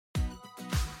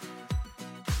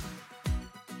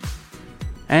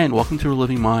and welcome to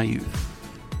Reliving My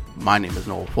Youth. My name is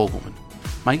Noel Fogelman.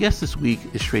 My guest this week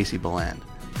is Tracey Belland.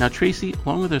 Now, Tracey,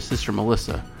 along with her sister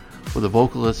Melissa, were the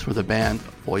vocalists for the band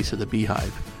Voice of the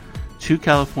Beehive, two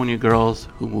California girls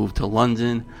who moved to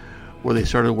London, where they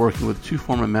started working with two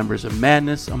former members of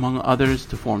Madness, among others,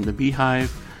 to form the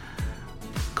Beehive.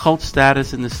 Cult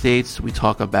status in the States, we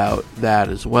talk about that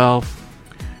as well.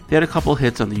 They had a couple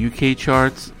hits on the UK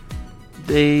charts.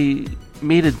 They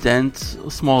made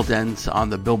a small dent on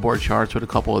the Billboard charts with a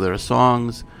couple of their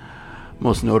songs,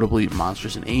 most notably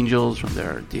Monsters and Angels from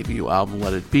their debut album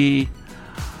Let It Be.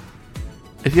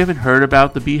 If you haven't heard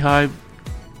about the Beehive,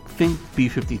 think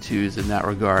B-52s in that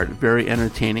regard. Very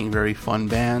entertaining, very fun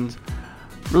band.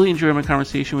 Really enjoyed my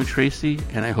conversation with Tracey,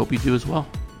 and I hope you do as well.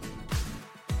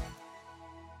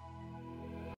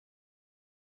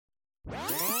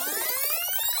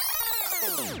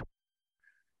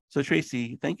 So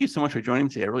Tracey, thank you so much for joining me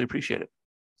today. I really appreciate it.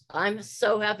 I'm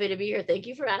so happy to be here. Thank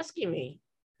you for asking me.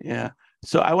 Yeah.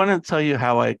 So I want to tell you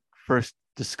how I first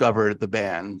discovered the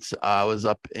band. I was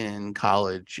up in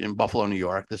college in Buffalo, New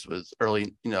York. This was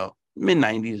early, mid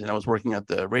 90s. And I was working at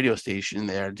the radio station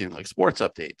there doing like sports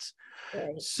updates.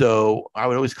 Right. So I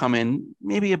would always come in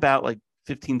maybe about like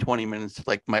 15, 20 minutes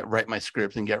to write my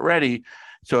script and get ready.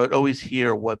 So I'd always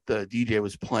hear what the DJ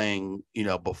was playing,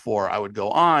 before I would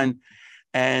go on.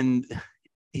 And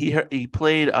he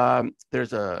played,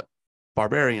 there's a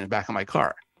Barbarian in the back of my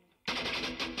car.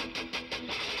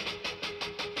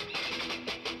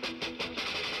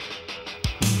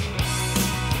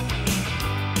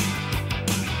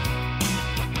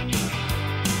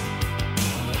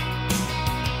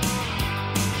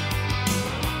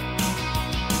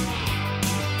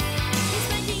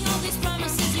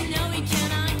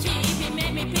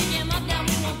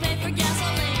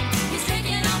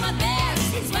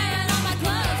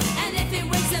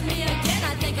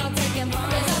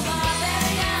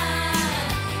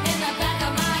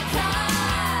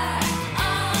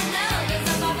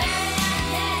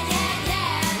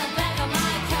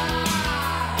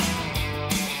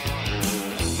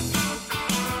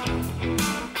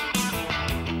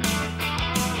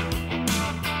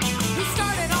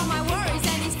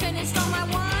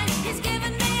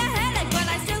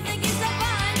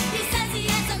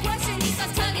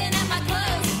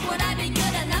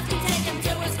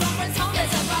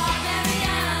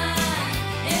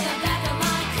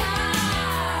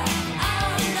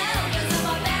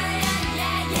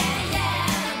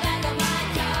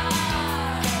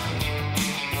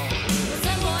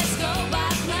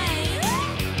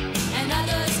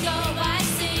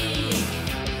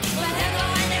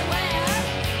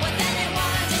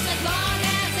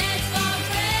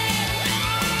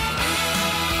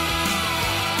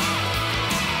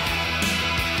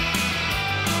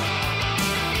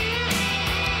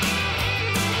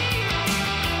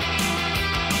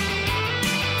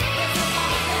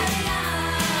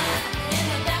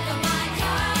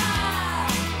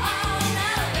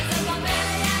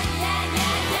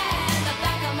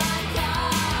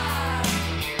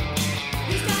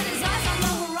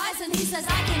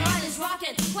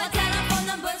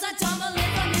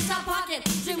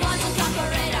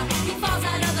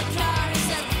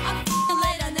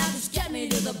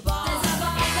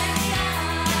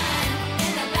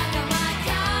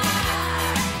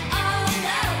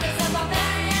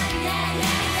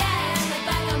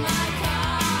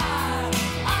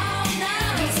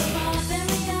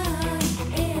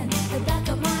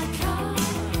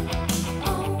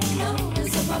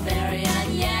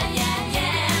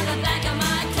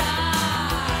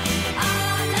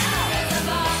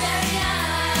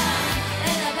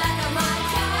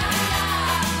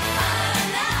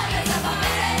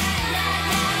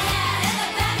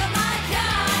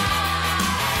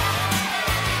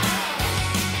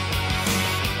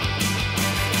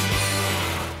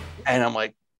 And I'm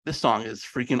like, this song is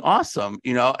freaking awesome,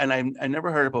 and I never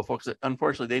heard it before because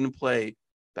unfortunately they didn't play,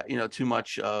 too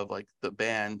much of like the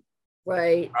band.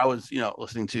 Right. I was,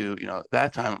 listening to,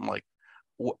 that time. I'm like,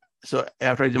 so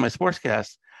after I did my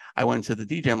sportscast, I went to the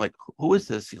DJ. I'm like, who is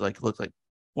this? He looked like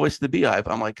Voice of the Beehive.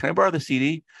 I'm like, can I borrow the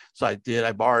CD? So I did.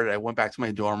 I borrowed it. I went back to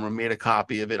my dorm room, made a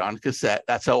copy of it on cassette.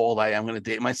 That's how old I am. I'm going to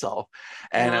date myself.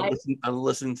 And I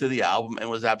listened to the album and it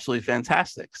was absolutely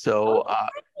fantastic. So,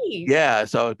 yeah,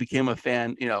 so I became a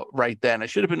fan, right then. I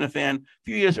should have been a fan a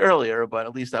few years earlier, but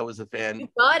at least I was a fan. You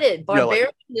got it.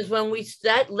 Barbarian is when we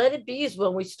Let It Be is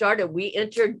when we started. We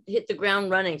hit the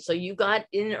ground running. So you got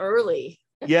in early.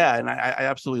 Yeah, and I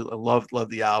absolutely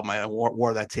loved the album. I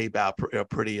wore that tape out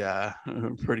pretty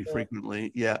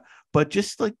frequently. Yeah, but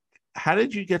just like, how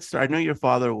did you get started? I know your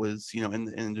father was, in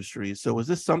the industry. So was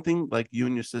this something like you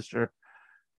and your sister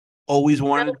always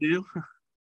wanted to do?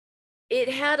 It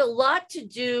had a lot to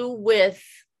do with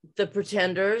the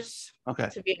Pretenders. Okay.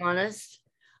 To be honest,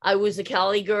 I was a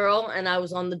Cali girl and I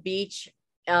was on the beach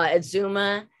at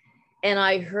Zuma, and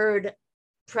I heard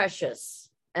Precious,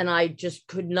 and I just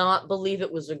could not believe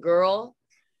it was a girl.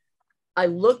 I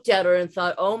looked at her and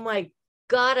thought, oh my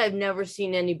God, I've never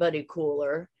seen anybody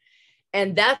cooler.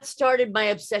 And that started my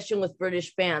obsession with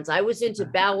British bands. I was into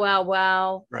Bow Wow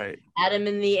Wow, right, Adam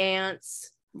and the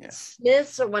Ants. Yeah.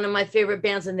 Smiths are one of my favorite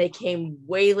bands, and they came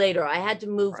way later. I had to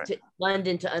move Right. to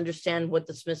London to understand what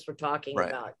the Smiths were talking Right.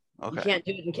 about. Okay. You can't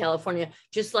do it in California,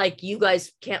 just like you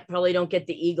guys probably don't get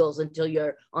the Eagles until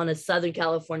you're on a Southern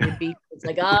California beach. It's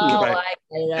like, oh, Right. I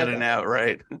get it. Get it out,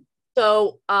 right?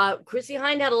 So Chrissy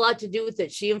Hynde had a lot to do with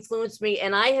it. She influenced me,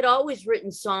 and I had always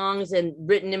written songs and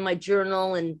written in my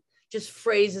journal and just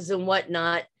phrases and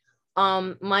whatnot.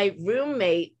 My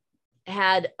roommate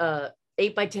had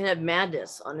 8x10 of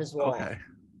Madness on his wall, Okay.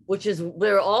 which is,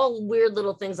 they're all weird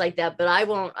little things like that, but I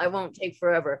won't take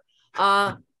forever.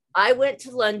 I went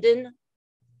to London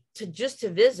to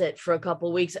visit for a couple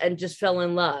of weeks and just fell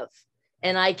in love.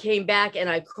 And I came back and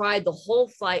I cried the whole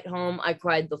flight home. I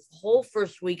cried the whole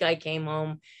first week I came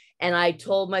home. And I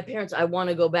told my parents, I want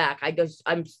to go back.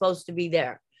 I'm supposed to be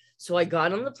there. So I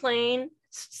got on the plane,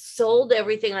 sold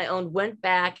everything I owned, went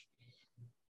back,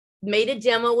 made a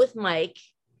demo with Mike,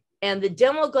 and the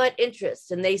demo got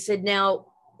interest. And they said, now,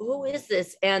 who is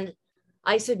this? And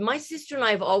I said, my sister and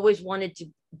I have always wanted to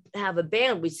have a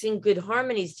band. We sing good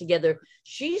harmonies together.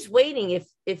 She's waiting.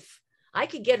 If I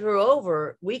could get her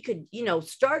over, we could,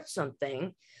 start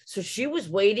something. So she was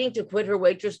waiting to quit her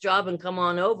waitress job and come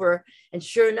on over. And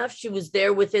sure enough, she was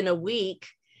there within a week.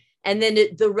 And then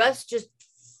the rest just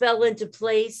fell into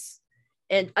place.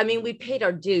 And I mean, we paid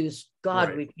our dues. God,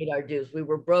 Right. We paid our dues. We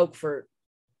were broke for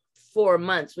 4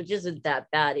 months, which isn't that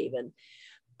bad even.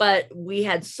 But we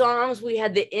had songs, we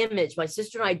had the image. My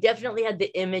sister and I definitely had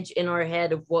the image in our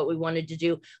head of what we wanted to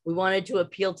do. We wanted to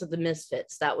appeal to the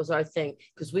misfits. That was our thing,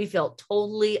 because we felt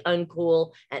totally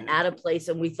uncool and out of place.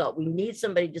 And we thought we need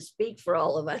somebody to speak for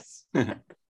all of us.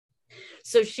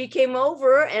 So she came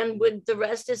over, and with the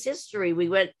rest is history. We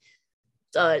went,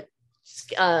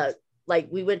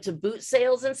 we went to boot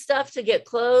sales and stuff to get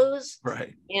clothes.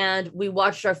 Right. And we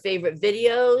watched our favorite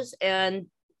videos. And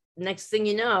next thing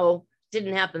you know,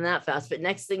 didn't happen that fast, but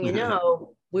next thing you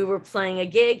know, we were playing a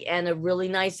gig and a really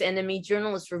nice enemy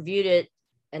journalist reviewed it,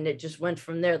 and it just went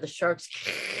from there. The sharks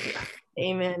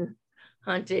came in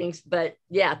hunting, but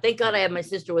yeah, thank God I had my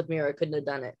sister with me, or I couldn't have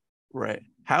done it. Right.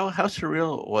 How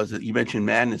surreal was it? You mentioned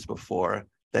Madness before,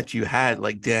 that you had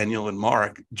like Daniel and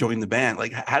Mark join the band.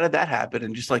 Like, how did that happen?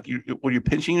 And just like, were you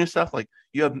pinching yourself? Like,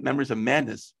 you have members of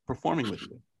Madness performing with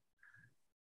you.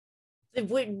 The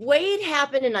way it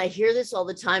happened, and I hear this all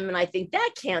the time, and I think that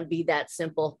can't be that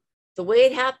simple. The way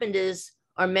it happened is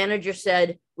our manager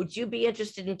said, would you be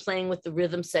interested in playing with the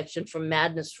rhythm section from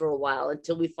Madness for a while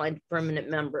until we find permanent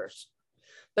members?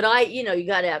 But you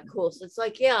got to act cool. So it's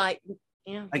like, I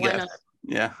I why guess. not?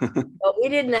 Yeah. But we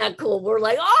didn't act cool. We're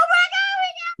like, oh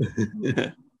my God, we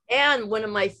got. And one of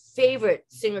my favorite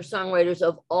singer-songwriters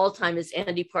of all time is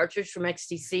Andy Partridge from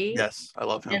XTC. Yes, I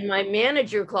love him. And my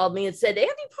manager called me and said,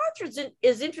 Andy Partridge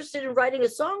is interested in writing a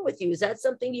song with you. Is that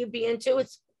something you'd be into?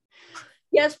 It's,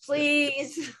 yes,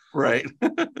 please. Right.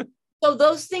 So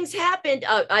those things happened.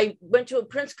 I went to a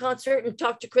Prince concert and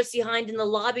talked to Chrissy Hynde in the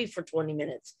lobby for 20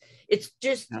 minutes. It's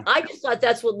just, I just thought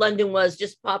that's what London was,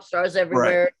 just pop stars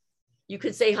everywhere. Right. You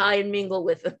could say hi and mingle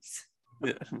with us.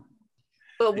 Yeah.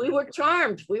 But we were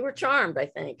charmed. I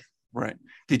think. Right.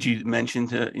 Did you mention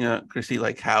to, Chrissy,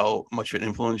 like how much of an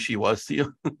influence she was to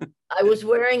you? I was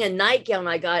wearing a nightgown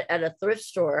I got at a thrift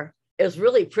store. It was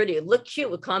really pretty. It looked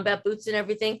cute with combat boots and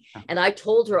everything. And I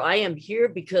told her, I am here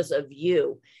because of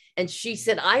you. And she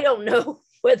said, I don't know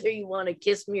whether you want to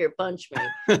kiss me or punch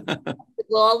me.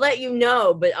 Well, I'll let you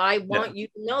know, but I want you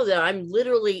to know that I'm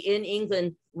literally in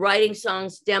England writing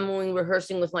songs, demoing,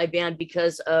 rehearsing with my band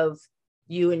because of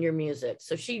you and your music.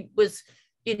 So she was,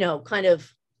 kind of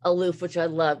aloof, which I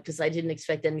love because I didn't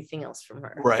expect anything else from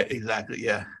her. Right, exactly.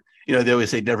 Yeah. They always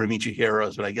say never meet your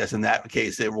heroes, but I guess in that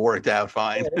case it worked out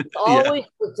fine. It's always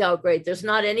worked out great. There's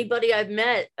not anybody I've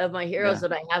met of my heroes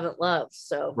that I haven't loved.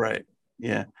 So right.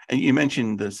 Yeah. And you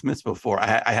mentioned the Smiths before.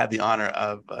 I had the honor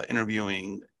of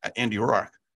interviewing Andy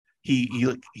Rourke. He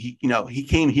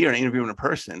came here and interviewed in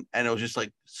person, and it was just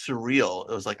like surreal.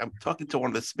 It was like, I'm talking to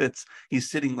one of the Smiths. He's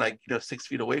sitting like, 6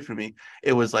 feet away from me.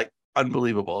 It was like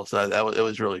unbelievable. So it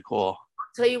was really cool.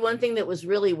 I'll tell you one thing that was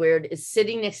really weird is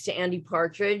sitting next to Andy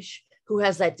Partridge, who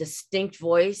has that distinct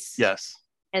voice. Yes.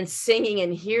 and singing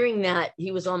and hearing that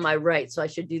he was on my right, so I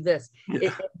should do this.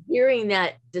 Yeah. Hearing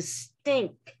that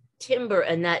distinct timbre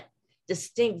and that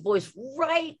distinct voice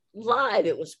right live,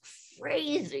 it was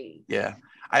crazy. Yeah.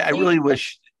 I really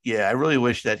wish, I really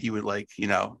wish that he would like,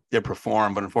 did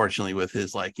perform, but unfortunately with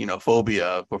his like, phobia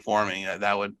of performing, it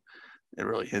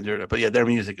really hindered it. But yeah, their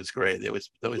music is great. They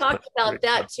talked about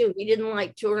that too. He didn't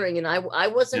like touring, and I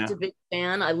wasn't a big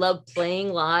fan. I love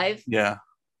playing live. Yeah.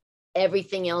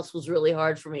 Everything else was really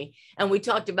hard for me. And we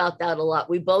talked about that a lot.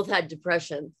 We both had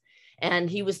depression. And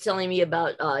he was telling me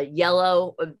about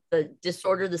yellow, the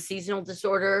disorder, the seasonal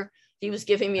disorder. He was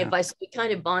giving me advice. We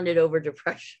kind of bonded over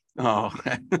depression. Oh,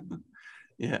 okay.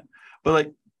 Yeah. But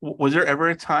like, was there ever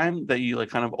a time that you like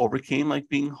kind of overcame like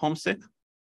being homesick,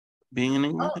 being in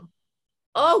England?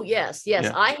 Oh yes.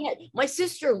 Yeah. My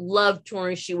sister loved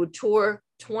touring. She would tour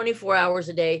 24 hours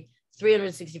a day,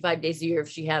 365 days a year if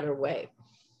she had her way.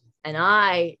 And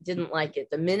I didn't like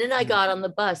it. The minute I got on the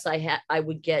bus, I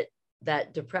would get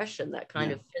that depression, that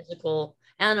kind of physical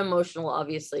and emotional,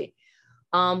 obviously.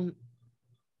 I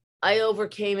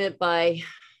overcame it by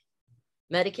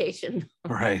medication.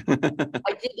 Right.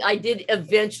 I did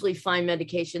eventually find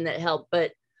medication that helped,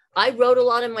 but I wrote a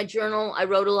lot in my journal. I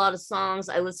wrote a lot of songs.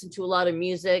 I listened to a lot of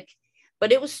music,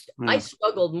 but I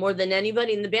struggled more than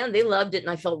anybody in the band. They loved it. And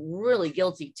I felt really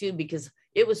guilty too, because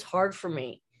it was hard for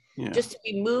me. Yeah. Just to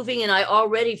be moving, and I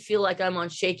already feel like I'm on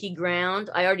shaky ground.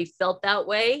 I already felt that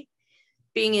way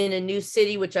being in a new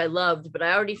city, which I loved, but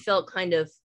I already felt kind of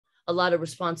a lot of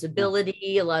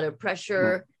responsibility, a lot of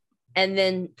pressure. And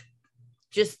then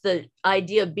just the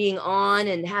idea of being on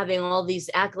and having all these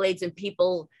accolades and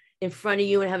people in front of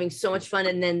you and having so much fun.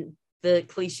 And then the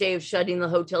cliche of shutting the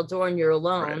hotel door and you're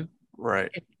alone.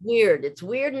 Right. It's weird. It's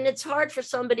weird. And it's hard for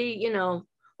somebody,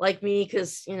 like me,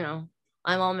 because,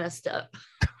 I'm all messed up.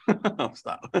 Oh,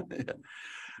 stop.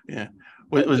 Yeah.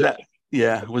 Was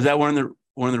that one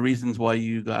of the reasons why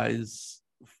you guys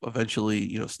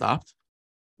eventually, stopped?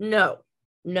 No,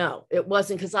 it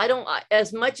wasn't, because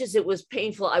as much as it was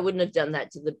painful, I wouldn't have done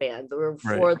that to the band. There were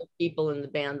four other people in the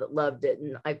band that loved it,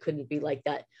 and I couldn't be like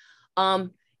that.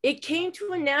 It came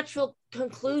to a natural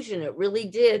conclusion. It really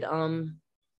did.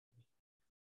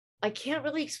 I can't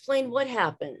really explain what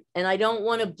happened, and I don't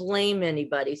want to blame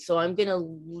anybody, so I'm going to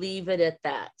leave it at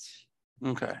that.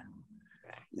 Okay.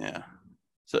 Yeah.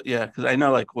 So, yeah, because I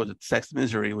know, like, Sex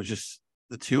Misery was just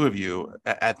the two of you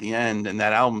at the end, and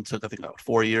that album took, I think, about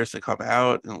 4 years to come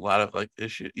out, and a lot of, like,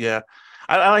 issues. Yeah.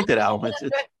 I like that album.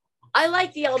 I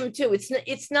like the album, too.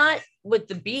 It's not with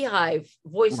the Beehive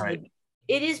voice. Right.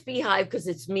 It is Beehive because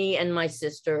it's me and my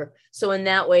sister, so in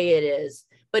that way it is.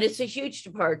 But it's a huge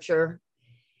departure.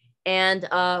 And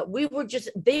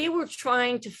they were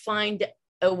trying to find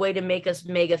a way to make us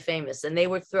mega famous. And they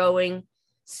were throwing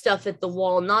stuff at the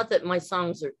wall. Not that my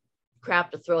songs are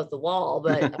crap to throw at the wall,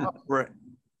 but right.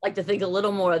 I like to think a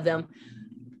little more of them.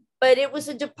 But it was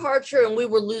a departure, and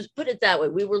put it that way.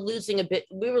 We were losing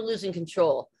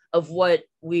control of what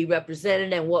we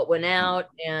represented and what went out.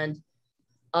 And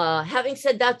having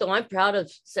said that, though, I'm proud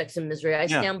of Sex and Misery. I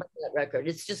stand by that record.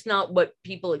 It's just not what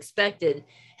people expected.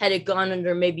 Had it gone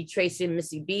under maybe Tracey and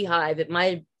Missy Beehive, it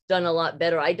might have done a lot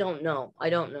better. I don't know.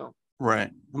 Right.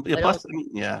 Plus,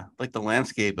 like the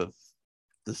landscape of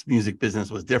this music business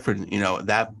was different, at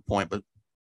that point, but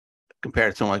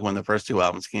compared to like when the first two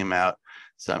albums came out.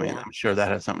 So, I'm sure that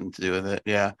had something to do with it.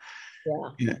 Yeah.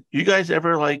 Yeah. You guys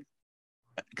ever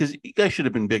because you guys should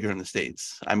have been bigger in the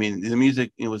States. The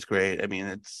music, it was great.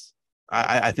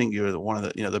 I think you're one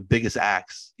of the, the biggest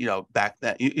acts, back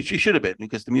then. You should have been,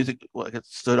 because the music, it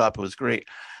stood up. It was great.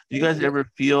 Do you guys ever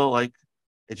feel like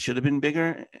it should have been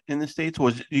bigger in the States?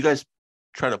 Did you guys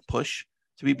try to push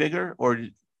to be bigger, or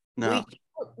no?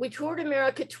 We toured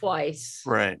America twice.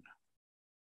 Right.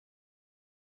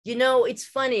 It's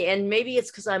funny, and maybe it's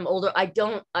because I'm older.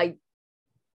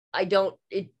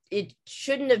 It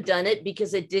shouldn't have done it,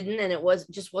 because it didn't, and it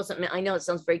wasn't meant. I know it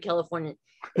sounds very Californian.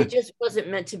 It just wasn't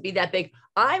meant to be that big.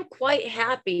 I'm quite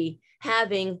happy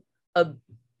having a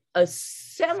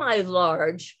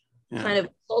semi-large kind of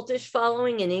cultish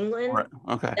following in England. Right.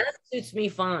 Okay. That suits me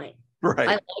fine. Right.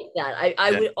 I like that.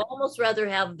 I would almost rather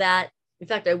have that. In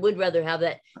fact, I would rather have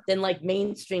that than like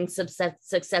mainstream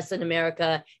success in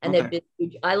America. And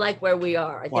I like where we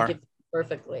are. I think it fits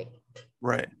perfectly.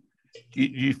 Right. Do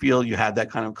you feel you had that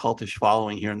kind of cultish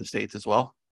following here in the States as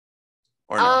well?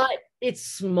 Or no? It's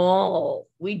small.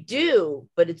 We do,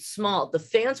 but it's small. The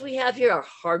fans we have here are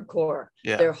hardcore.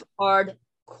 Yeah. They're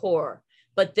hardcore,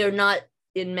 but they're not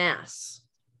in mass.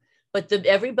 But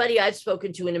everybody I've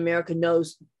spoken to in America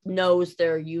knows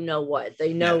their what.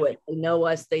 They know it. They know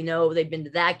us. They know they've been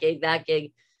to that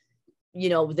gig.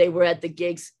 they were at the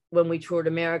gigs when we toured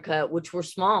America, which were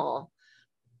small,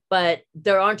 but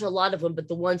there aren't a lot of them. But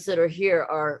the ones that are here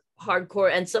are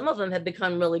hardcore. And some of them have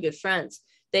become really good friends.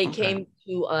 They came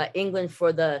to England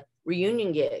for the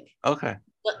reunion gig. Okay.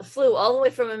 Flew all the way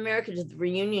from America to the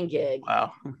reunion gig.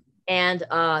 Wow. And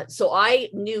so I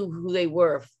knew who they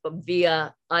were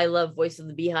via I Love Voice of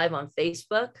the Beehive on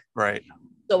Facebook. Right.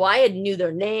 So I knew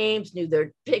their names, knew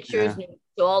their pictures.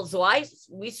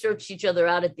 We searched each other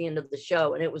out at the end of the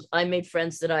show, and I made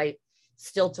friends that I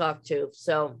still talk to.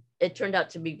 So it turned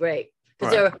out to be great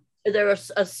because there are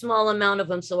a small amount of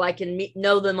them, so I can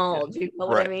know them all. Do you know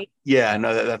what I mean? Yeah,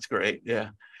 no, that's great. Yeah.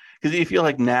 Because you feel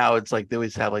like now it's like they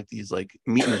always have like these like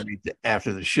meet and greets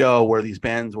after the show where these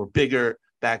bands were bigger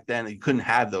back then. You couldn't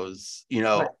have those,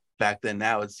 back then.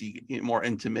 Now it's more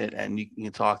intimate and you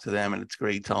can talk to them and it's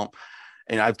great. Tell them.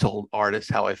 And I've told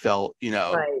artists how I felt,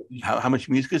 how much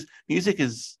music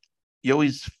is, you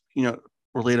always,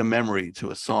 relate a memory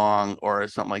to a song or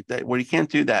something like that, where you can't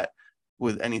do that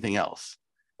with anything else.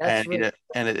 That's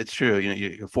it's true.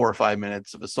 You 4 or 5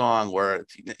 minutes of a song where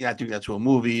you're not doing that to a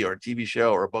movie or a TV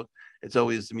show or a book. It's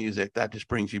always the music that just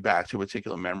brings you back to a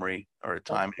particular memory or a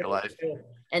time in your life. True.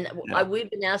 And we've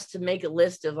been asked to make a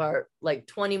list of our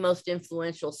 20 most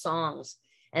influential songs.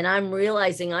 And I'm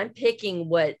realizing I'm picking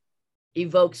what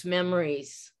evokes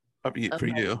memories for you.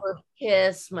 My first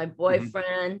kiss, my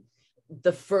boyfriend,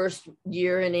 the first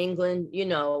year in England,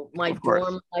 my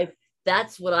dorm life.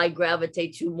 That's what I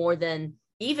gravitate to more than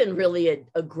even really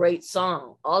a great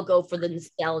song. I'll go for the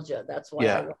nostalgia. That's why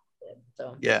I love it.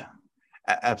 So yeah,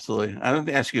 absolutely. I don't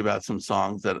ask you about some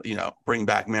songs that bring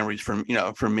back memories from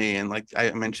me. And like I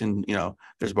mentioned,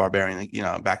 there's Barbarian,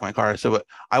 Back in My Car. So but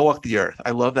I Walk the Earth. I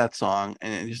love that song,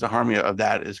 and just the harmony of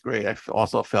that is great. I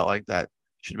also felt like that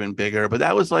should have been bigger, but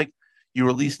that was like you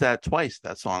released that twice,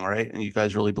 that song, right? And you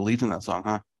guys really believed in that song,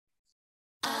 huh?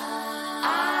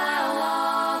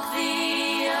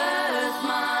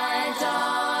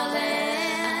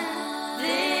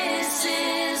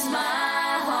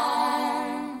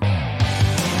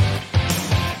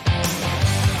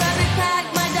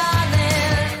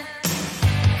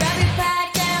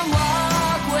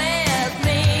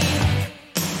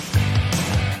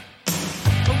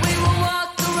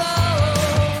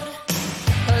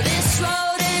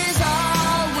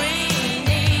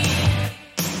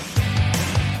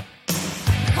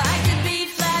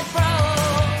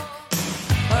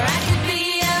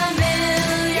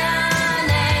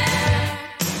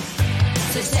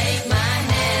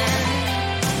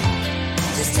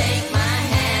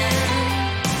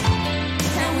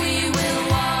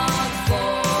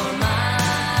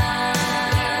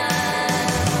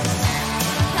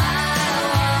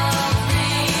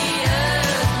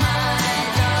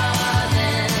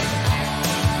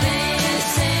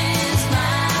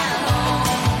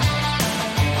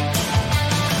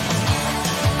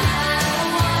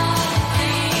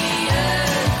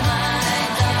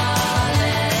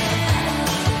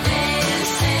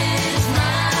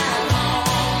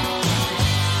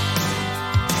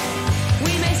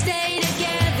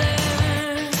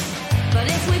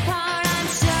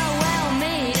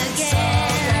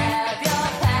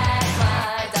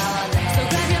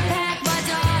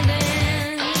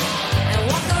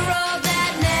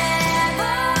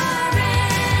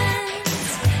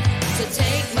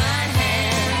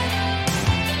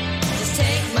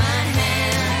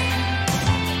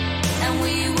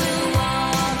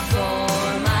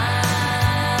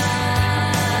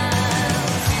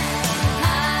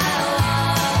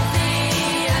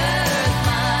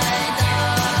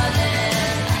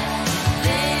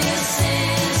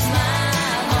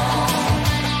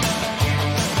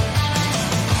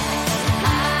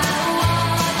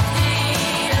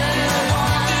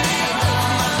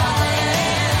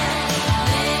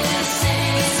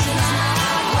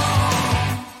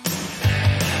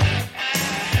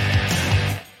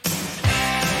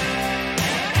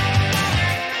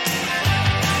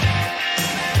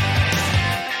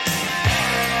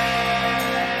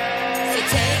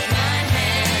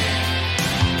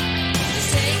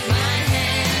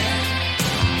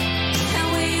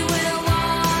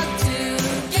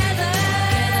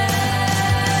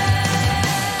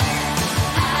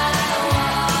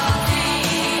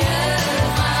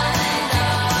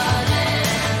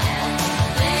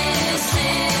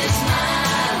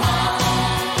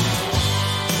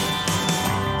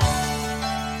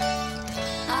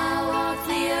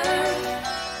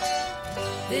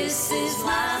 This is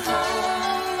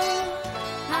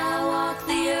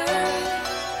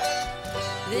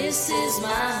my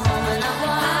home, and I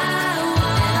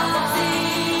walk the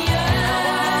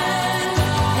earth.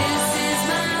 This is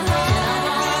my home.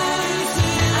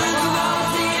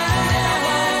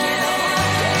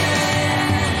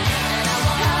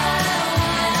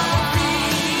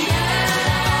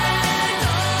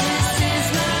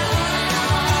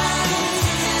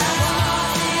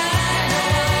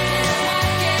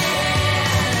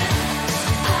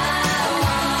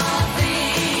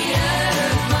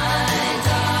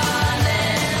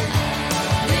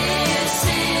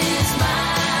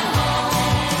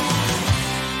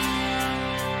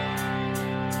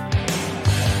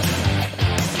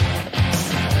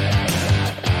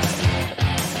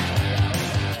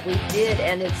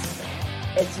 and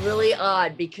it's really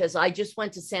odd because I just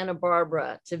went to Santa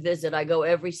Barbara to visit. I go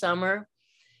every summer,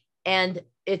 and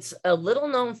it's a little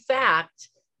known fact,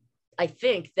 I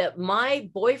think, that my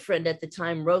boyfriend at the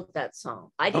time wrote that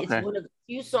song. It's one of the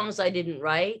few songs I didn't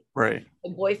write. Right.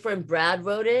 My boyfriend Brad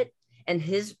wrote it, and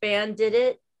his band did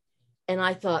it. And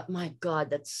I thought, my God,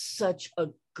 that's such a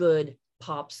good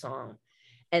pop song.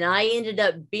 And I ended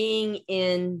up being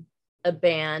in a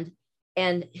band,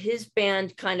 and his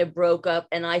band kind of broke up.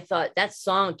 And I thought that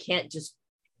song can't just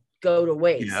go to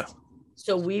waste. Yeah.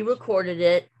 So we recorded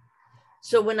it.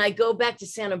 So when I go back to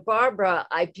Santa Barbara,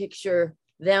 I picture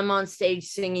them on stage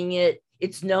singing it.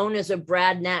 It's known as a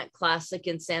Brad Nat classic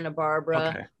in Santa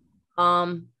Barbara.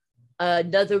 Okay.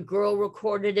 Another girl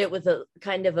recorded it with a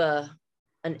kind of an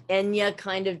Enya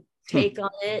kind of take on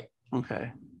it.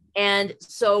 Okay. And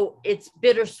so it's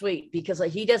bittersweet because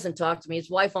he doesn't talk to me. His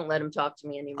wife won't let him talk to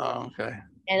me anymore. Oh, okay.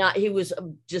 And he was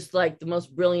just like the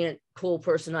most brilliant, cool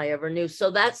person I ever knew.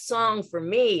 So that song for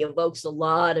me evokes a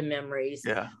lot of memories.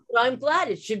 Yeah. But I'm glad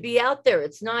it should be out there.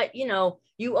 It's not,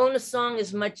 you own a song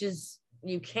as much as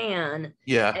you can.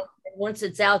 Yeah. And once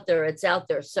it's out there, it's out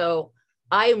there. So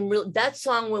that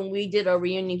song when we did our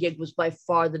reunion gig was by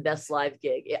far the best live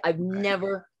gig. I've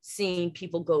never seen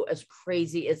people go as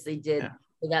crazy as they did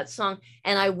for that song.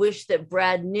 And I wish that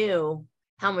Brad knew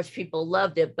how much people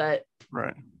loved it, but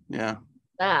right. Yeah.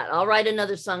 I'll write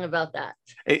another song about that.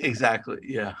 Exactly.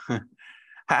 Yeah.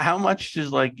 How much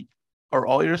are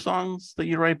all your songs that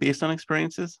you write based on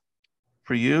experiences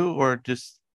for you, or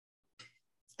just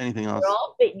anything else?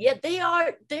 They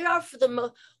are for the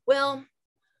most. Well,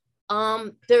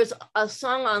 there's a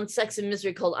song on Sex and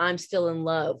Misery called I'm Still in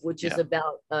Love, which is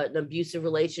about an abusive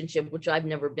relationship, which I've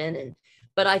never been in.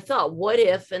 But I thought, what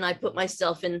if, and I put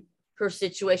myself in her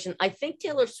situation. I think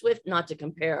Taylor Swift, not to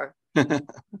compare,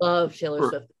 love Taylor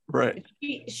Swift. Right.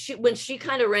 She when she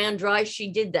kind of ran dry,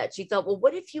 she did that. She thought, well,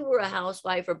 what if you were a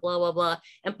housewife or blah, blah, blah,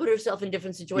 and put herself in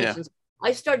different situations. Yeah.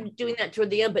 I started doing that toward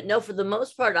the end, but no, for the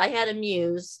most part, I had a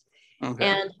muse. Okay.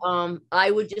 And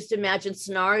I would just imagine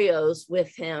scenarios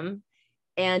with him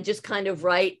and just kind of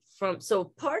write from, so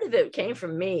part of it came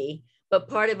from me, but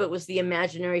part of it was the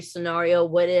imaginary scenario,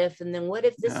 what if, and then what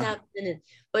if this happened?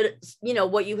 But,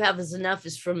 what you have is enough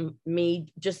is from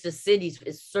me. Just the cities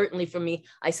is certainly from me.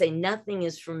 I say nothing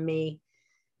is from me.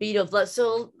 Beat of Love.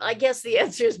 So I guess the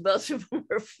answer is most of them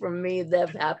are from me that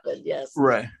have happened. Yes.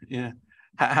 Right. Yeah.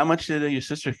 How much did your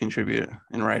sister contribute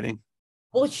in writing?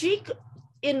 Well,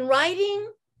 in writing,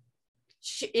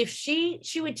 if she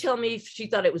would tell me if she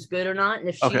thought it was good or not. And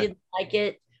if she didn't like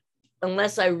it,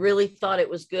 unless I really thought it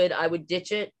was good, I would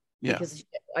ditch it because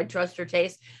I trust her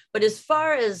taste. But as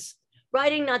far as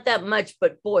writing, not that much,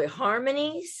 but boy,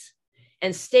 harmonies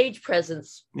and stage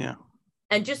presence. Yeah.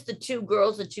 And just the two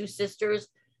girls, the two sisters,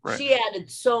 she added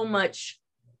so much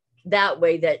that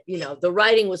way that, the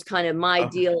writing was kind of my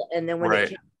deal. And then when it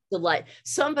came to light,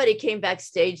 somebody came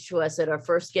backstage to us at our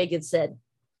first gig and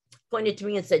pointed to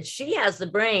me and said, she has the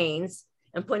brains,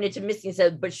 and pointed to Missy and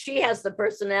said, but she has the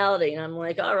personality. And I'm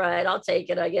like, all right, I'll take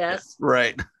it, I guess.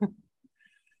 Right.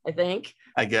 I think.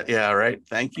 I get, yeah, right.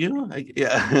 Thank you.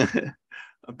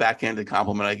 A backhanded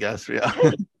compliment, I guess.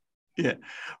 Yeah. Yeah.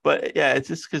 But yeah, it's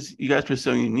just because you guys were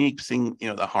so unique, seeing,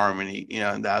 the harmony,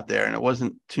 and out there. And it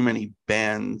wasn't too many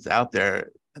bands out there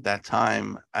at that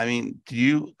time. I mean,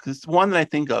 because one that I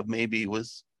think of maybe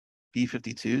was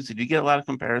B-52s. Did you get a lot of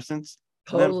comparisons?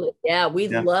 Totally. Yeah, we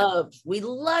loved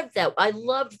that. I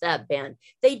loved that band.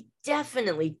 They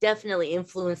definitely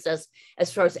influenced us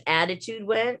as far as attitude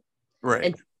went. Right.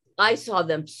 And I saw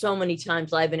them so many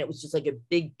times live, and it was just like a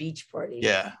big beach party.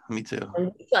 Yeah, me too.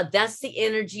 And we thought that's the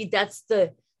energy.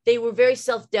 They were very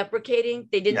self-deprecating.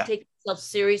 They didn't take themselves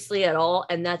seriously at all.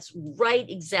 And that's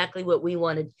exactly what we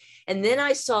wanted. And then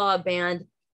I saw a band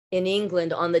in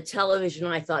England on the television,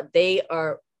 and I thought they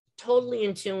are totally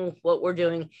in tune with what we're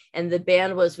doing. And the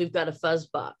band was We've Got a Fuzz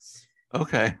Box.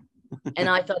 Okay. And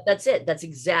I thought, that's it. That's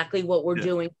exactly what we're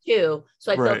doing too.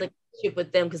 So I felt like ship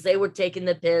with them because they were taking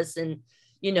the piss and,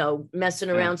 messing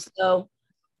around. So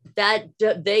that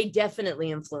they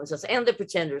definitely influenced us, and the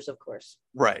Pretenders, of course.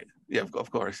 Right. Yeah, of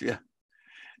course. Yeah.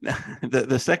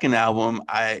 The second album,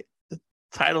 the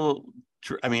title,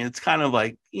 I mean, it's kind of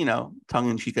like,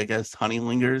 tongue in cheek, I guess, Honey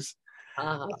Lingers.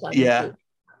 Yeah.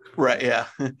 Right. Yeah.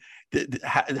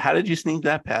 How did you sneak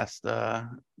that past the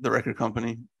record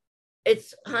company?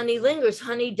 It's Honey Lingers.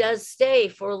 Honey does stay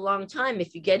for a long time.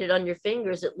 If you get it on your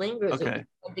fingers, it lingers. Okay. It's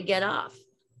hard to get off.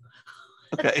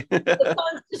 Okay. The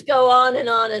songs just go on and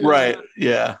on and on. Right.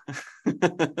 Yeah.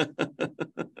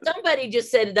 Somebody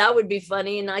just said that would be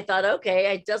funny, and I thought,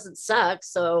 okay, it doesn't suck.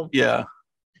 So yeah.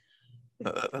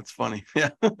 That's funny.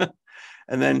 Yeah.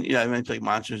 And then, I mentioned like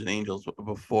Monsters and Angels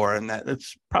before, and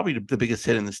that's probably the biggest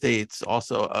hit in the States.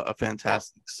 Also a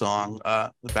fantastic song.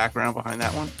 The background behind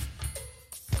that one.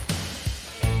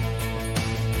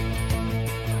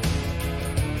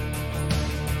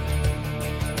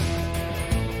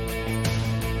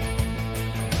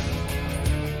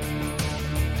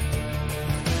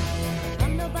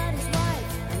 I'm nobody's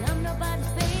wife and I'm nobody's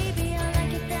baby. I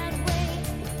like it that way.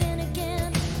 But then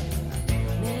again,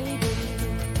 maybe.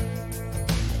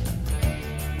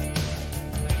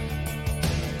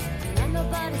 And I'm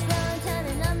nobody's Valentine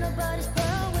and I'm nobody's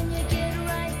Pearl. When you get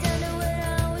right down to it,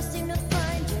 I always seem to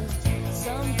find just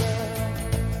some girl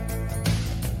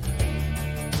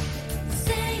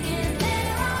singing.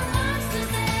 There are monsters,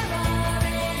 there are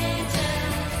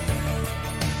angels.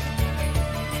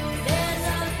 There's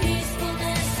a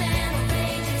peacefulness and a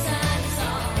rage inside us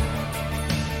all.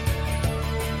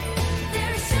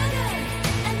 There is sugar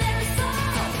and there is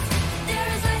salt. There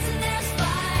is ice and there is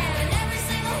fire. In every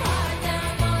single heart there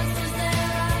are monsters, there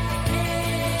are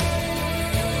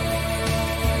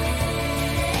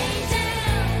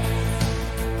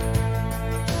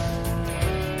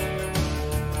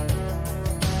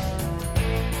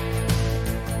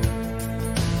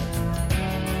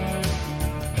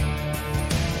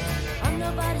I'm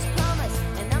nobody's promise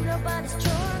and I'm nobody's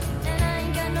chore. And I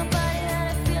ain't got nobody that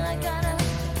I feel I gotta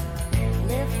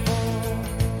live for.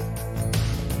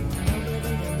 Nobody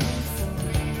to live for.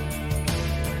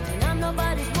 And I'm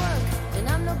nobody's work and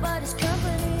I'm nobody's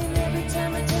company. And every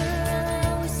time I turn around,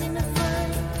 I always seem to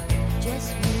find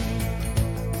just me.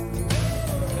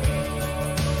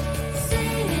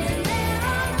 Singing, there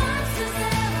are monsters,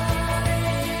 there are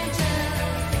angels.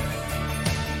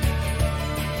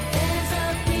 There's a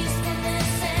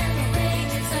peacefulness and a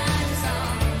rage inside us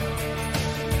all.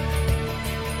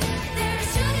 There is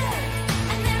sugar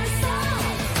and there is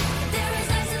salt. There is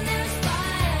ice and there is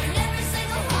fire. In every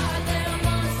single heart there are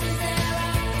monsters, there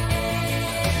are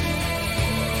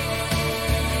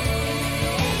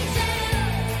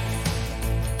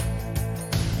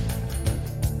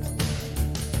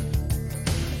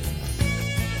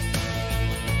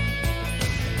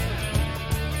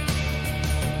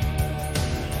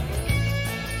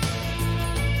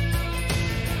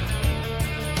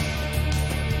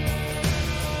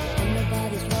I'm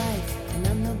nobody's wife and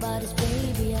I'm nobody's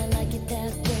baby. I like it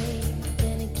that way. But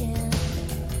then again,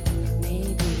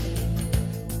 maybe.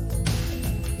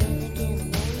 Then again,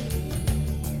 maybe.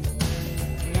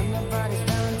 And I'm nobody's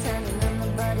Valentine and I'm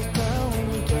nobody's Pearl. When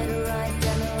you get it right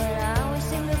down to it, I always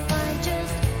seem to find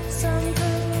just some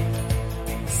girl.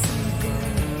 Some girl.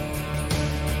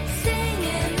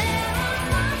 Singing, there are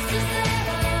monsters, there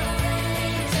are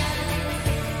angels.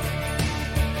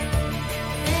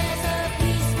 There's a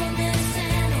peacefulness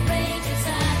and a rage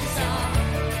inside us all.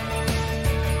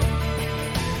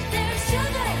 There is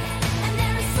sugar and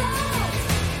there is salt.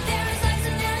 There is ice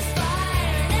and there is fire.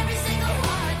 In every single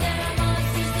heart there are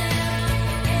monsters, there are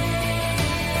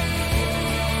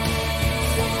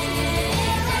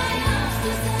singing. There are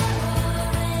monsters, there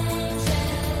are angels.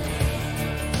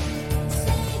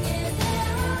 Singing, there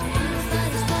are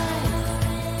monsters, there are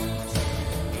angels.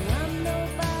 And I'm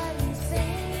nobody's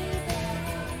baby.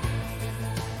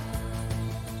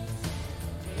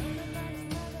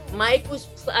 Mike was.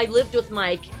 I lived with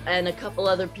Mike and a couple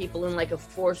other people in like a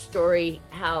 4-story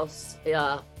house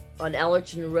on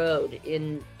Ellerton Road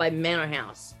by Manor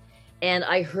House, and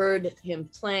I heard him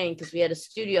playing because we had a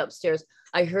studio upstairs.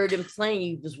 I heard him playing.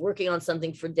 He was working on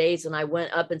something for days, and I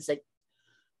went up and said,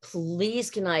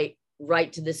 "Please, can I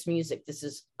write to this music? This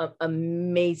is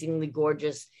amazingly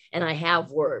gorgeous, and I have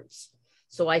words."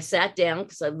 So I sat down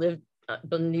because I lived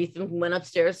beneath him. Went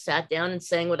upstairs, sat down, and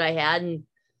sang what I had, and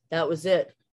that was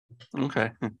it.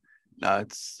 Okay. No,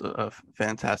 it's a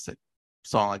fantastic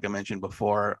song, like I mentioned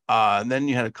before. And then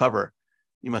you had a cover.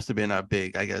 You must have been a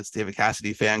big, I guess, David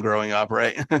Cassidy fan growing up,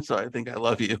 right? So I think I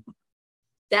Love You.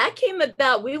 That came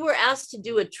about. We were asked to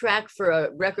do a track for a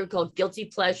record called Guilty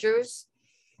Pleasures.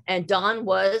 And Don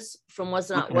was from Was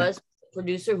Not Was,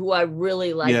 producer who I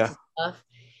really liked. Yeah. Stuff.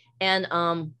 And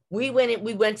we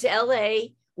went to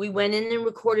LA. We went in and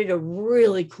recorded a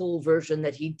really cool version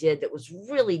that he did that was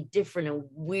really different and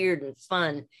weird and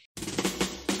fun.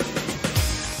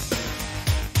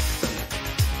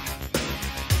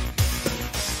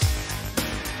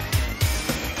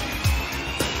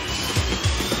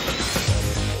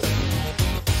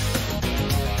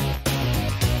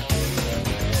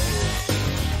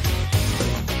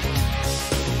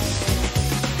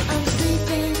 I'm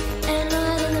sleeping and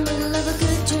right in the middle of a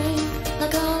good dream.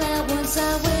 Like all at once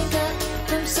I wake up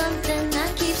from something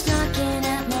that keeps knocking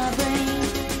at my brain.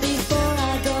 Before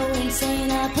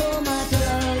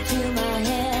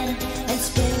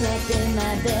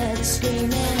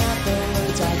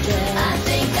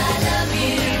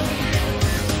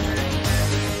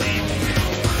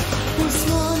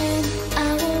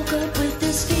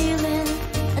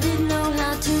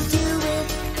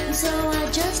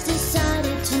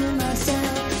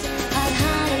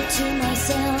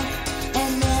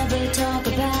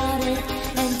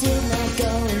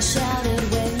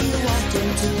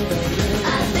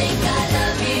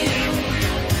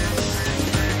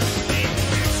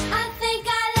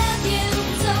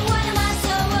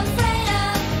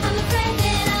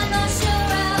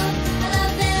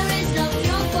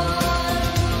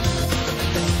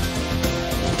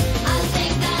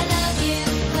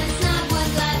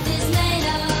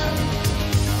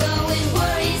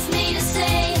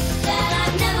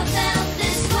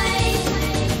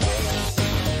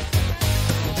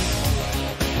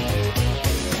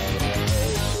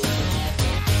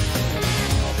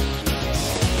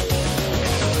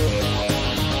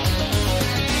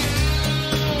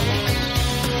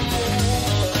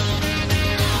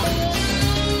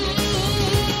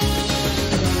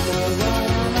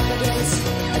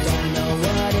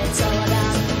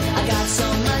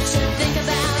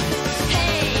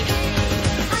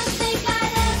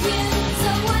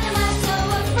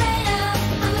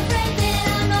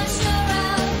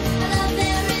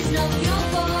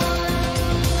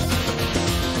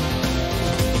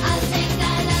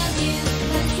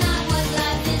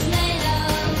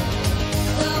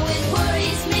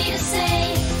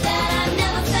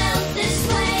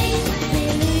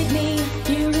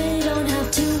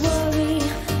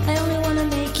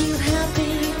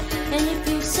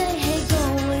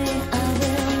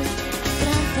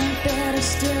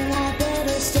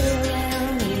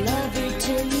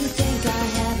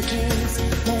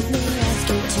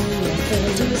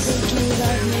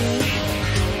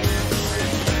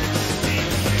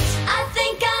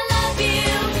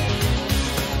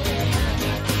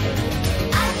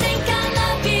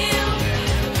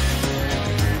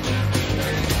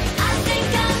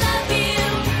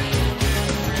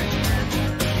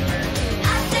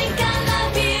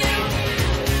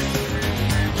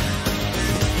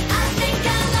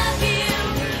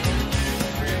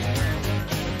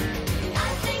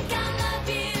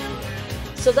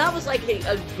So that was like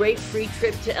a great free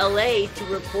trip to LA to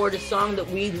record a song that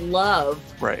we loved.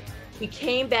 Right. We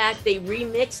came back, they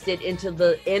remixed it into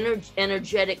the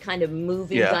energetic kind of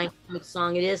moving dynamic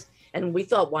song it is. And we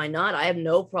thought, why not? I have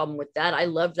no problem with that. I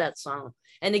loved that song.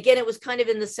 And again, it was kind of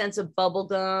in the sense of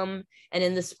bubblegum and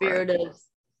in the spirit of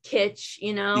kitsch,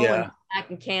 you know, and back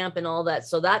in camp and all that.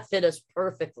 So that fit us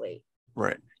perfectly.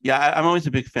 Right. Yeah. I'm always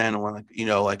a big fan of when, like, you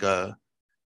know, like a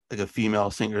female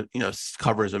singer, you know,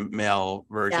 covers a male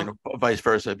version or vice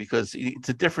versa, because it's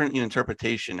a different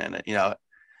interpretation, and you know,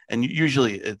 and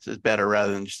usually it's better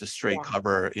rather than just a straight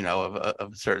cover, you know, of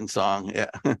a certain song.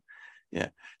 Yeah. Yeah.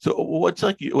 So what's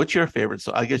your favorite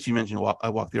song? I guess you mentioned I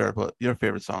Walk the Earth, but your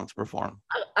favorite song to perform?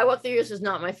 I Walk the Earth is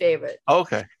not my favorite. Oh,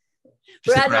 okay.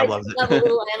 Brad and I have a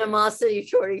little animosity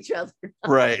toward each other.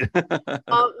 Right.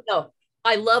 No,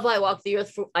 I love I Walk the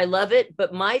Earth. I love it.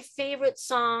 But my favorite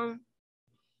song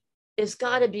it's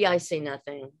got to be I Say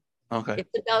Nothing. Okay.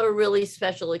 It's about a really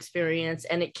special experience,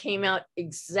 and it came out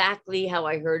exactly how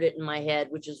I heard it in my head,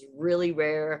 which is really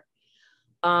rare.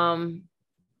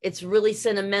 It's really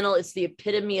sentimental. It's the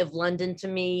epitome of London to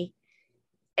me.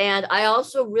 And I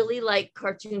also really like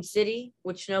Cartoon City,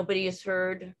 which nobody has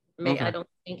heard. I don't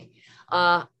think.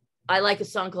 I like a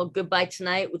song called Goodbye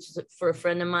Tonight, which is for a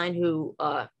friend of mine who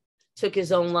took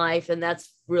his own life, and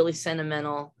that's really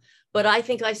sentimental. But I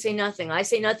think I Say Nothing. I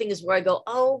Say Nothing is where I go,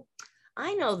 oh,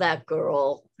 I know that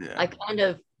girl. Yeah. I kind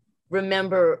of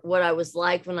remember what I was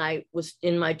like when I was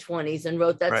in my 20s and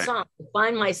wrote that song. I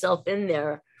find myself in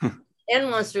there. And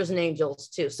Monsters and Angels,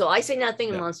 too. So I Say Nothing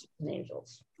and Monsters and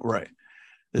Angels. Right.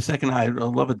 The second, I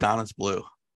love Adonis Blue.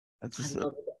 That's just,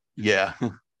 yeah.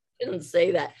 I didn't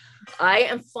say that. I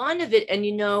am fond of it. And,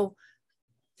 you know,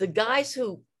 the guys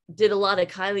who did a lot of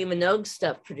Kylie Minogue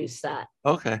stuff produced that.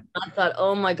 Okay. I thought,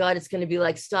 oh my God, it's going to be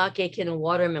like Stock Aitken and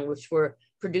Waterman, which were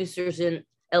producers in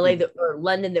LA or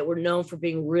London that were known for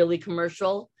being really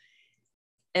commercial.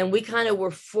 And we kind of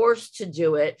were forced to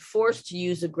do it, forced to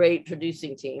use a great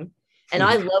producing team. And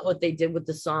I love what they did with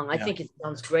the song. I think it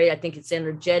sounds great. I think it's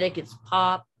energetic. It's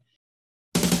pop.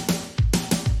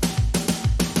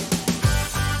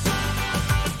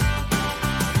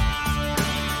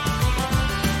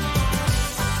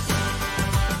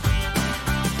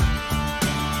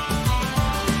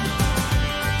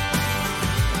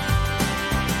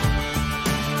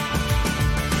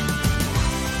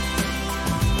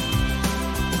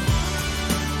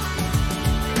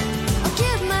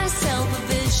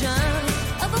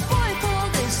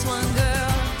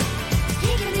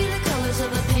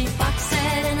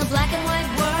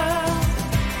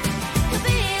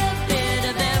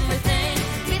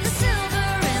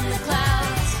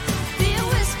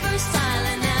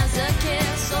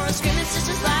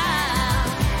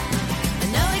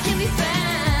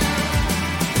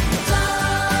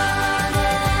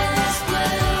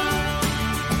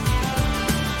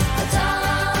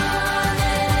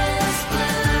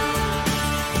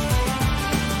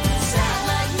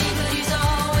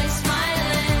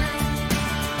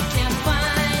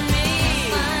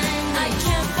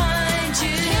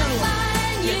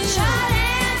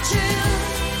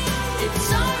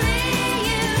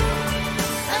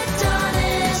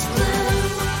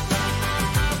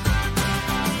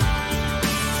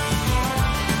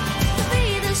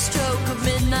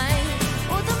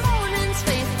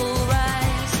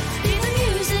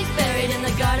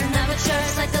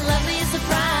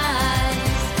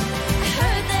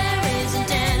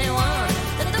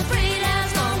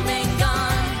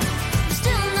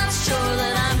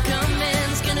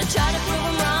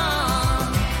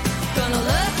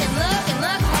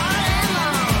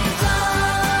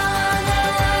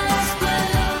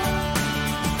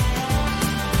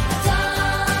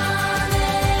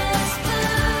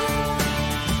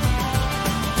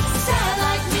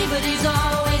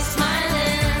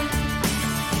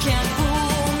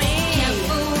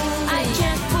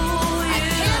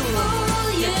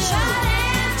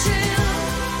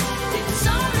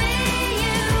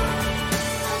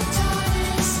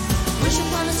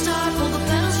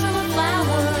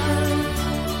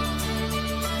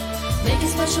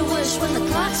 Special wish when the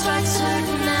clock strikes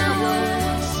certain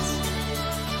hours.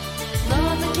 Blow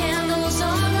up the candles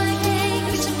on like cake,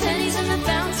 put some pennies in the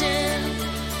fountain.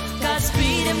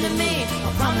 Godspeed him to me,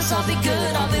 I promise I'll be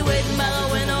good. I'll be waiting by the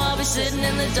window, I'll be sitting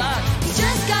in the dark. You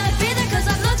just gotta be there cause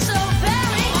I've looked so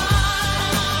very hard.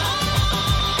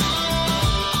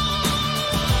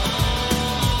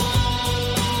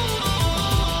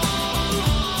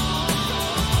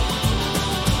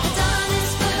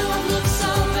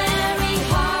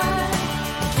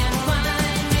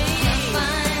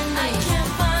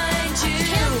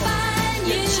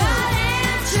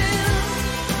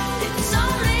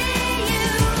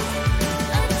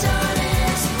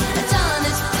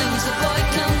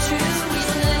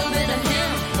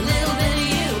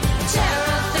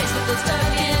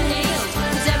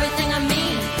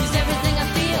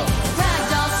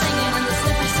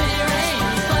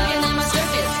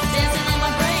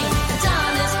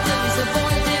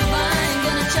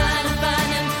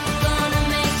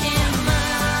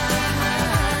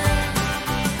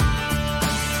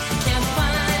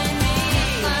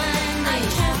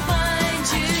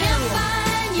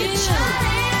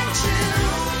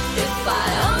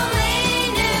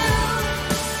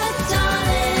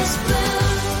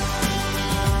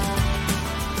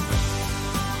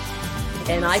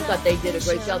 And I thought they did a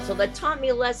great job. So that taught me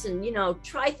a lesson,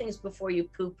 try things before you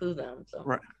poo-poo them. So.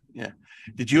 Right. Yeah.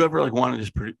 Did you ever want to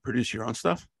just produce your own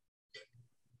stuff?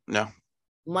 No.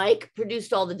 Mike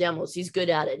produced all the demos. He's good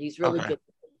at it. He's really good.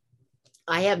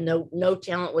 I have no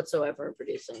talent whatsoever in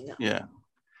producing. No. Yeah.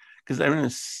 Because I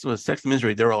remember with Sex and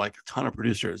Misery, there were like a ton of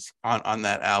producers on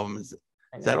that album. Is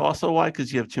that also why?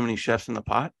 Because you have too many chefs in the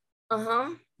pot?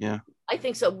 Uh-huh. Yeah. I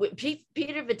think so.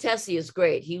 Peter Vitesse is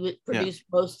great. He would produce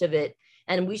most of it.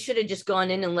 And we should have just gone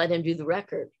in and let him do the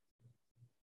record.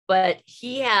 But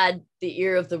he had the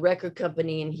ear of the record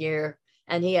company in here,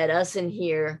 and he had us in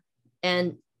here.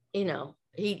 And,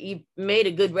 he made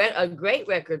a great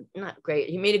record. Not great.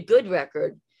 He made a good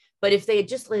record. But if they had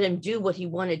just let him do what he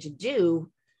wanted to do,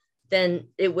 then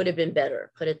it would have been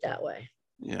better. Put it that way.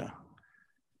 Yeah.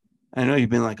 I know you've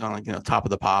been on Top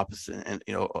of the Pops and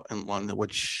in London,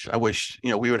 which I wish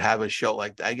we would have a show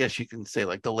like that. I guess you can say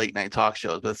like the late night talk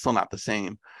shows, but it's still not the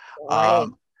same. Right.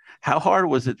 How hard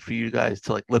was it for you guys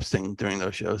to lip sync during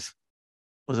those shows?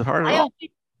 Was it hard at all?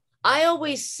 I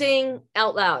always sing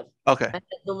out loud. Okay. And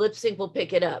the lip sync will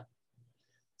pick it up.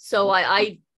 So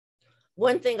I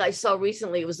one thing I saw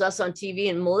recently, it was us on TV,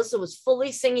 and Melissa was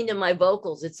fully singing to my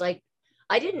vocals. It's like,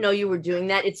 I didn't know you were doing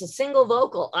that. It's a single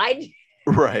vocal.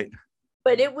 Right.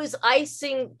 But I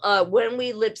sing, when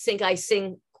we lip sync, I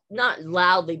sing not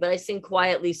loudly, but I sing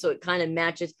quietly. So it kind of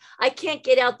matches. I can't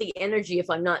get out the energy if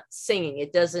I'm not singing.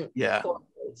 It doesn't. Yeah.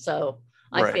 So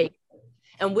I fake it.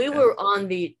 And we were on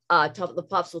the Top of the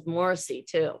Pops with Morrissey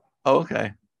too. Oh,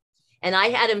 okay. And I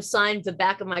had him sign the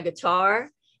back of my guitar.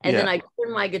 And then I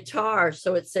turned my guitar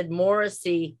so it said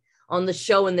Morrissey on the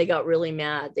show, and they got really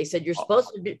mad. They said, they're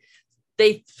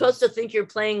supposed to think you're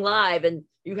playing live and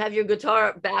you have your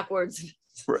guitar backwards.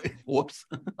 Right. Whoops.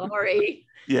 Sorry.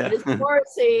 Yeah. It's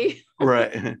Morrissey.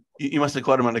 Right. You must have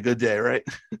caught him on a good day, right?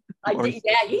 I did.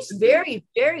 Yeah, he's very,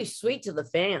 very sweet to the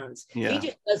fans. Yeah. He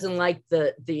just doesn't like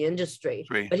the industry.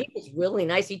 Sweet. But he was really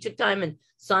nice. He took time and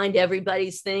signed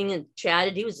everybody's thing and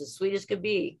chatted. He was as sweet as could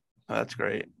be. Oh, that's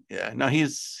great. Yeah. No,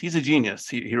 he's a genius.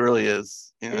 He really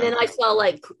is. And then I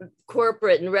saw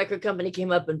corporate and record company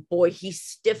came up, and boy, he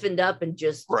stiffened up and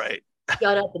just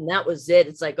got up, and that was it.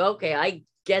 It's like, okay, I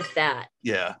get that.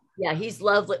 Yeah. Yeah, he's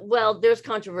lovely. Well, there's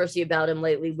controversy about him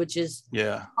lately, which is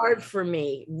hard for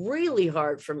me, really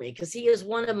hard for me, because he is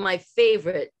one of my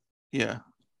favorite. Yeah.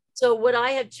 So what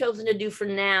I have chosen to do for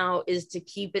now is to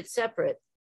keep it separate.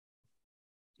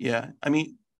 Yeah. I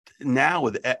mean, now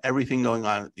with everything going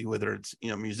on, whether it's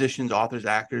musicians, authors,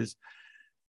 actors,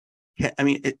 I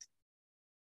mean,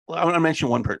 I want to mention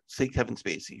one person, say Kevin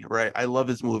Spacey, right? I love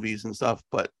his movies and stuff,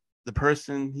 but the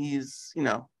person, he's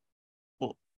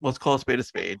well, let's call a spade,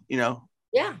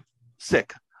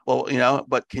 sick. Well,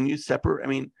 but can you separate? I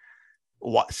mean,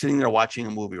 sitting there watching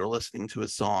a movie or listening to a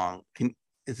song,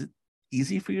 is it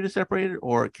easy for you to separate it,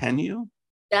 or can you?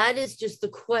 That is just the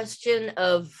question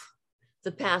of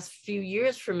the past few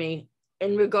years for me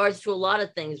in regards to a lot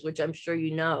of things, which I'm sure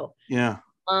you know. Yeah.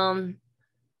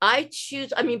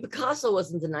 Picasso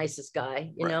wasn't the nicest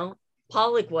guy, you know.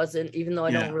 Pollock wasn't, even though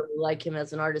I don't really like him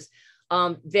as an artist.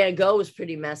 Van Gogh was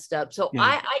pretty messed up. So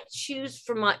I choose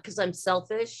because I'm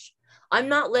selfish. I'm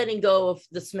not letting go of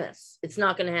the Smiths. It's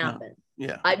not going to happen. No.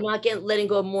 Yeah. I'm not letting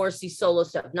go of Morrissey solo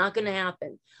stuff. Not going to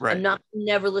happen. Right. I'm not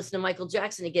never listen to Michael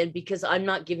Jackson again, because I'm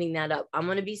not giving that up. I'm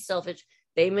going to be selfish.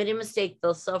 They made a mistake.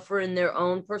 They'll suffer in their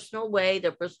own personal way,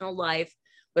 their personal life.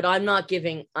 But I'm not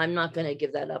going to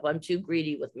give that up. I'm too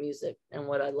greedy with music and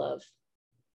what I love.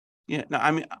 Yeah. No,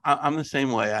 I mean, I'm the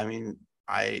same way. I mean,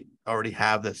 I already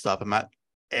have this stuff. I'm not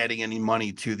adding any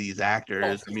money to these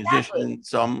actors, musicians.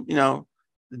 So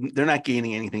they're not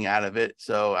gaining anything out of it.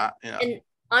 So, And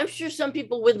I'm sure some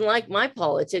people wouldn't like my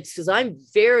politics, because I'm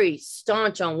very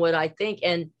staunch on what I think.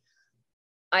 And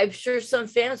I'm sure some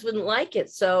fans wouldn't like it.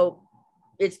 So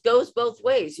it goes both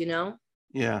ways,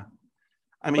 Yeah.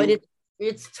 I mean, but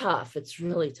it's tough. It's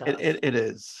really tough. It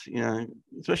is,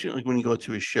 especially when you go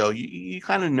to a show, you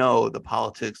kind of know the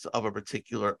politics of a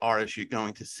particular artist you're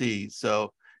going to see.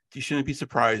 So you shouldn't be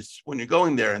surprised when you're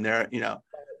going there and they're,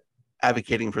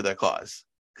 advocating for their cause,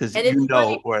 because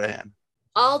funny, where I am.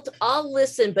 I'll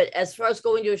listen, but as far as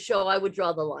going to a show, I would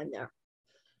draw the line there.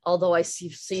 Although I've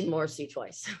seen Morrissey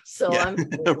twice, so I'm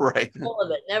right. Full of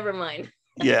it. Never mind.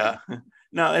 Yeah.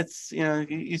 No, it's,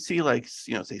 you see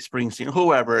say Springsteen,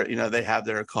 whoever, they have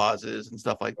their causes and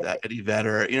stuff like that. Eddie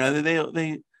Vedder,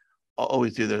 they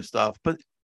always do their stuff, but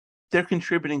they're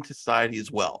contributing to society as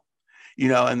well,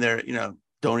 and they're,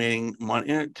 donating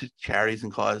money to charities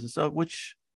and causes and stuff,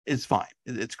 which is fine.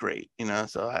 It's great,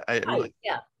 so I really,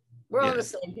 We're Yeah. on the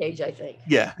same page, I think.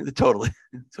 Yeah, totally.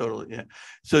 Totally. Yeah.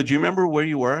 So do you remember where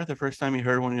you were the first time you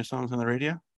heard one of your songs on the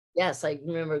radio? Yes, I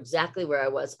remember exactly where I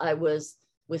was. I was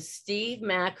with Steve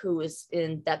Mack, who was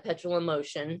in That Petrol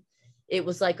Emotion. It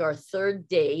was like our third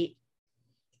date.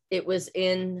 It was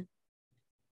in,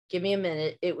 give me a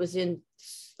minute. It was in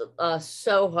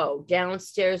Soho,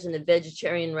 downstairs in a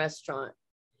vegetarian restaurant.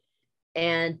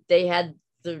 And they had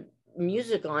the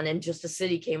music on, and Just a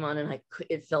City came on, and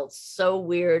it felt so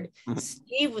weird.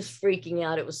 Steve was freaking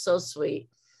out. It was so sweet.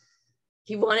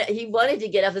 He wanted to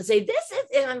get up and say, this is,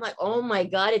 and I'm like, oh my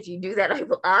God, if you do that, I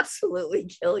will absolutely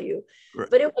kill you. Right.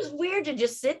 But it was weird to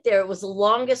just sit there. It was the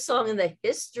longest song in the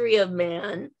history of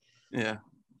man. Yeah.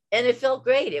 And it felt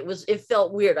great. It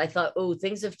felt weird. I thought, oh,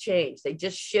 things have changed. They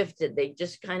just shifted. They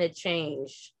just kind of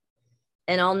changed.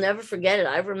 And I'll never forget it.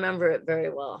 I remember it very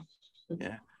well.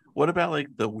 Yeah. What about like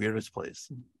the weirdest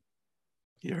place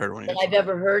you heard one of your That I've songs?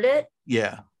 ever heard it?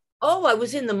 Yeah. Oh, I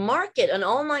was in the market, an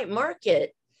all-night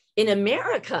market in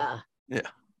America. Yeah.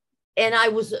 And I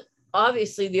was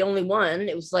obviously the only one.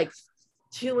 It was like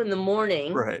 2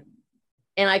 a.m. Right.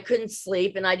 And I couldn't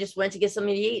sleep. And I just went to get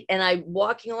something to eat. And I'm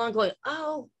walking along going,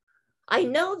 oh, I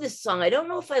know this song. I don't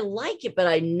know if I like it, but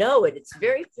I know it. It's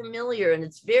very familiar and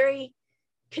it's very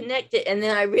connected. And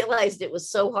then I realized it was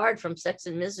So Hard from Sex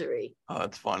and Misery. Oh,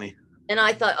 that's funny. And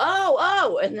I thought,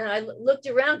 oh. And then I looked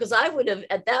around because I would have,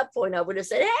 at that point, I would have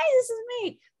said, hey, this is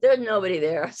me. There's nobody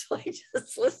there. So I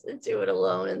just listened to it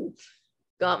alone and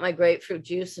got my grapefruit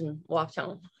juice and walked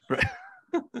home. Right.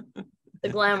 The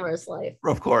glamorous life.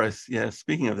 Of course. Yeah.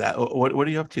 Speaking of that, what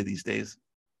are you up to these days?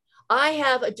 I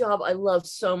have a job I love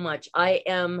so much. I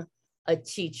am a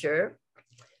teacher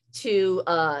to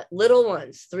little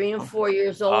ones, 3 and 4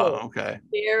 years old. Oh, okay.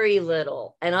 Very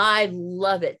little. And I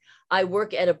love it. I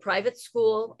work at a private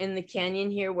school in the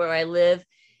canyon here where I live.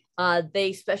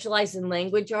 They specialize in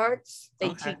language arts. They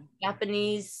teach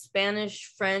Japanese,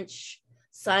 Spanish, French,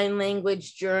 sign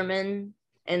language, German,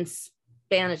 and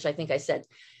Spanish, I think I said.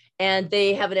 And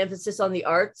they have an emphasis on the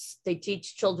arts. They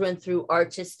teach children through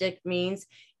artistic means.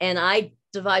 And I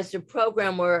devised a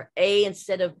program where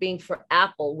instead of being for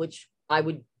Apple, which I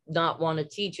would not want to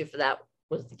teach if that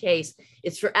was the case,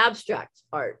 it's for abstract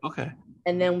art. Okay.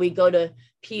 And then we go to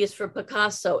P is for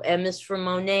Picasso, M is for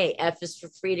Monet, F is for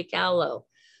Frida Kahlo.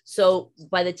 So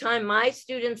by the time my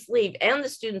students leave, and the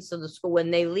students of the school,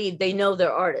 when they leave, they know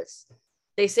they're artists.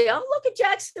 They say, oh, look at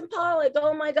Jackson Pollock.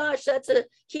 Oh my gosh, that's a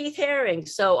Keith Haring.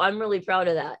 So I'm really proud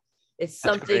of that. It's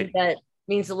something that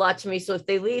means a lot to me. So if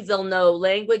they leave, they'll know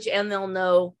language and they'll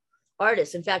know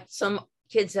artists. In fact, some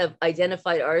kids have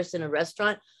identified artists in a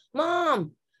restaurant.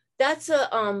 Mom, that's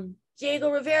a Diego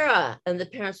Rivera. And the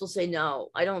parents will say, no,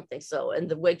 I don't think so. And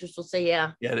the waitress will say,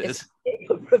 yeah, it is.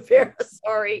 Diego Rivera,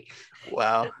 sorry.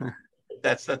 Wow.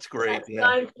 That's great. That's what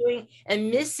I'm doing. And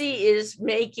Missy is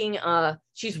making,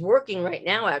 she's working right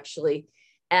now, actually,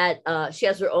 at, she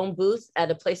has her own booth at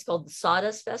a place called the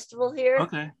Sawdust Festival here.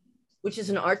 Okay. Which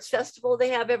is an arts festival they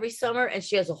have every summer. And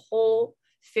she has a whole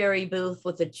fairy booth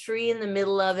with a tree in the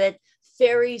middle of it,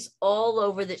 fairies all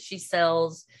over that she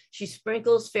sells. She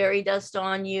sprinkles fairy dust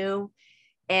on you.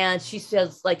 And she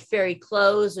sells like fairy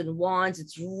clothes and wands.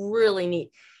 It's really neat.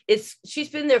 She's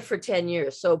been there for 10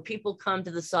 years. So people come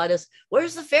to the Sawdust.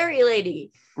 Where's the fairy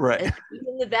lady? Right. And she's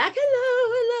in the back,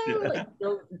 hello, like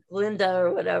Glinda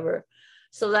or whatever.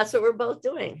 So that's what we're both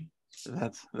doing.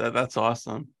 That's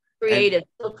awesome. Creative,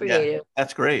 so creative. Yeah,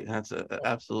 that's great. That's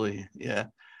absolutely, yeah.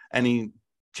 Any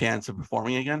chance of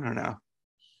performing again or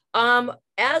no?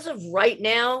 As of right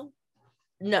now,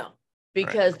 no,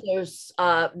 because there's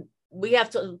we have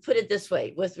to put it this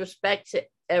way, with respect to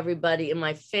everybody in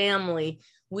my family,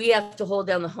 we have to hold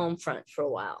down the home front for a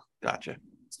while. Gotcha.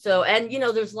 So, and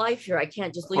there's life here. I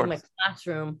can't just leave my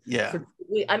classroom. Yeah.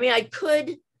 I mean, I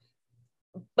could,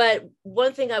 but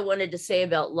one thing I wanted to say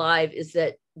about live is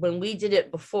that when we did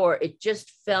it before, it just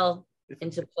fell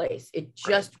into place. It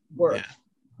just worked. Yeah.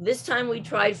 This time we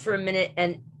tried for a minute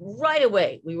and right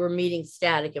away we were meeting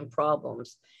static and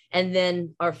problems. And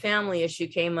then our family issue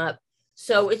came up.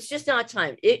 So it's just not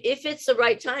time. If it's the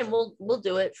right time, we'll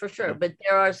do it for sure. But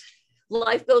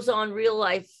life goes on, real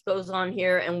life goes on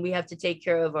here, and we have to take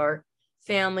care of our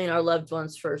family and our loved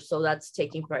ones first. So that's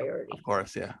taking priority. Of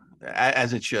course, yeah.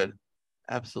 As it should.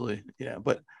 Absolutely. Yeah.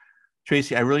 But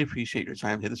Tracey, I really appreciate your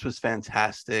time here. This was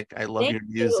fantastic. I love your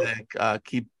music.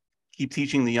 Keep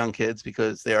teaching the young kids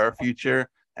because they are our future,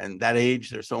 and that age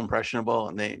they're so impressionable,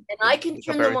 and I can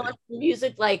turn them on to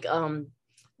music like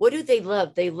What do they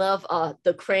love? They love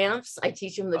the Cramps. I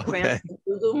teach them the Okay. Cramps and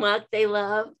Goo Goo Muck. They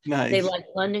love. Nice. They like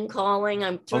London Calling.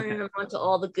 I'm turning Okay. them on to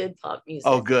all the good pop music.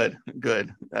 Oh, good.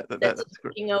 That's That's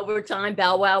great. taking over time.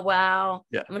 Bow Wow Wow.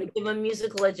 Yeah. I'm going to give them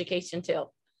musical education too.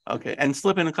 Okay. And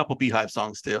slip in a couple Beehive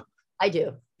songs too. I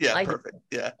do. Yeah, I do. perfect.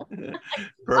 Yeah. I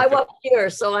Perfect. walk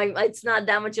here, so it's not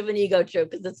that much of an ego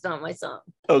trip because it's not my song.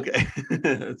 Okay.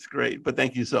 That's great. But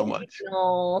thank you so much.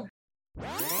 No.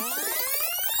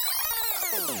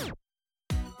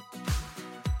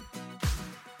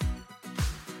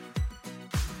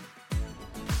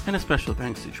 And a special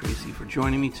thanks to Tracey for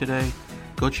joining me today.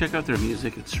 Go check out their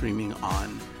music. It's streaming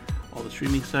on all the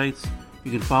streaming sites.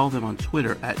 You can follow them on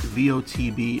Twitter at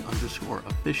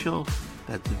VOTB_official.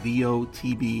 That's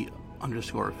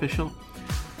VOTB_official.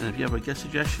 And if you have a guest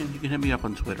suggestion, you can hit me up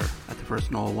on Twitter at the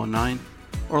first Noel19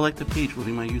 or like the page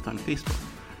Living My Youth on Facebook.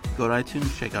 Go to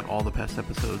iTunes, check out all the past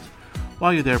episodes.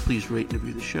 While you're there, please rate and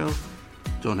review the show.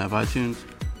 Don't have iTunes?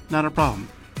 Not a problem.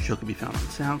 The show can be found on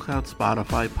SoundCloud,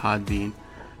 Spotify, Podbean,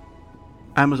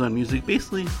 Amazon Music,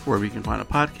 basically wherever you can find a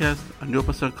podcast. A new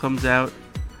episode comes out.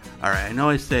 Alright, I know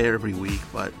I say it every week,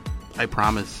 but I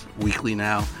promise weekly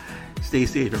now. Stay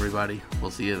safe, everybody.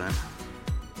 We'll see you then.